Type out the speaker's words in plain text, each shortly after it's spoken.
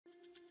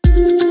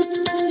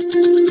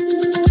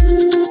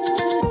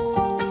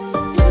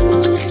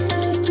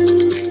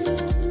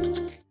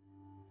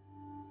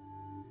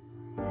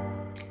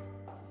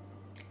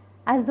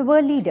As the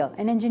world leader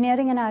in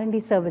engineering and R&D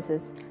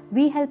services,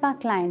 we help our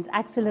clients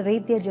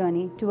accelerate their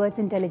journey towards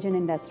intelligent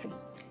industry.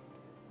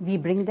 We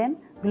bring them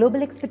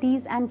global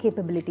expertise and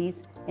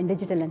capabilities in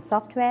digital and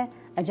software,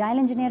 agile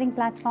engineering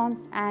platforms,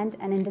 and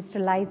an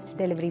industrialized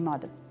delivery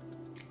model.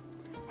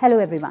 Hello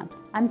everyone,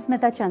 I'm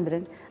Smitha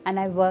Chandran and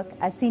I work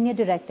as Senior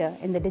Director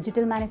in the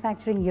Digital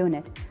Manufacturing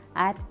Unit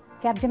at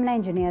Capgemini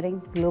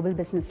Engineering Global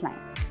Business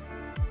Line.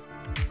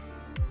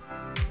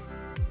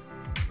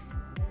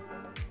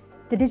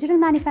 The Digital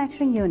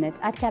Manufacturing Unit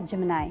at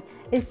Capgemini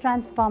is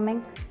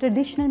transforming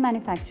traditional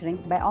manufacturing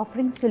by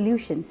offering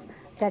solutions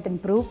that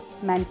improve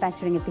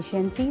manufacturing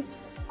efficiencies,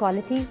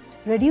 quality,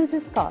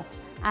 reduces costs,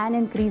 and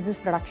increases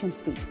production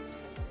speed.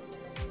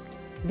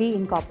 We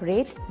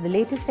incorporate the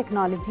latest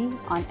technology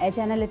on edge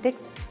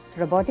analytics,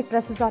 robotic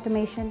process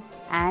automation,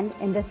 and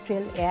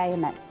industrial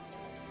AI/ML.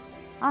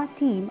 Our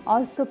team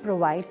also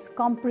provides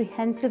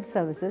comprehensive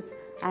services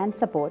and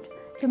support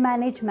to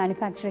manage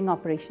manufacturing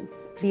operations.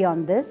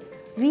 Beyond this,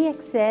 we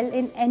excel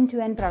in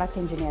end-to-end product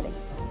engineering,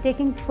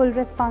 taking full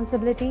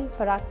responsibility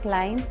for our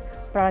clients'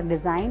 product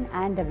design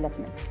and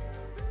development.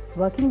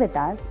 Working with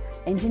us,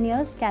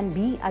 engineers can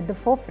be at the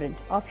forefront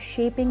of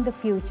shaping the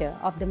future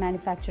of the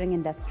manufacturing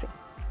industry.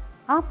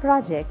 Our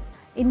projects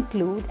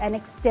include an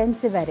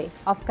extensive array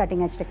of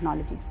cutting-edge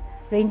technologies,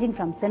 ranging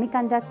from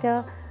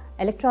semiconductor,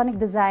 electronic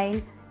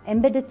design,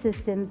 embedded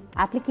systems,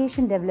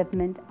 application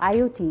development,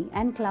 IoT,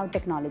 and cloud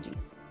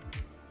technologies.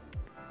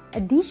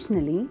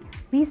 Additionally,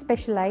 we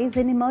specialize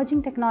in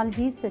emerging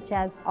technologies such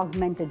as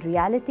augmented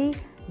reality,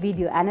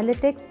 video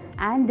analytics,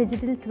 and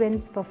digital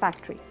twins for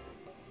factories.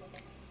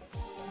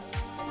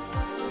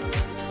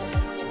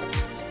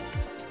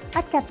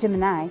 At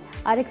Capgemini,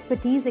 our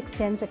expertise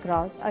extends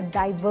across a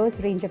diverse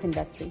range of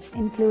industries,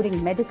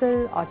 including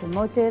medical,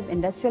 automotive,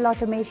 industrial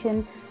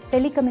automation,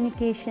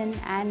 telecommunication,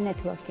 and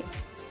networking.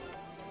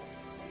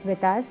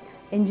 With us,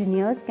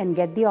 engineers can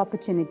get the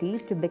opportunity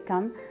to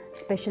become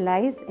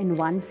specialized in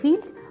one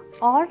field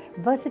or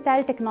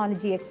versatile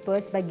technology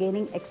experts by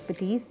gaining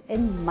expertise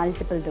in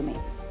multiple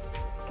domains.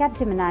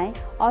 Capgemini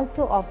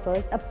also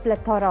offers a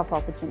plethora of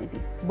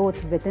opportunities,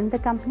 both within the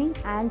company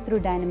and through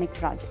dynamic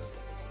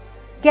projects.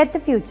 Get the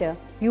future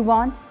you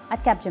want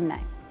at Capgemini.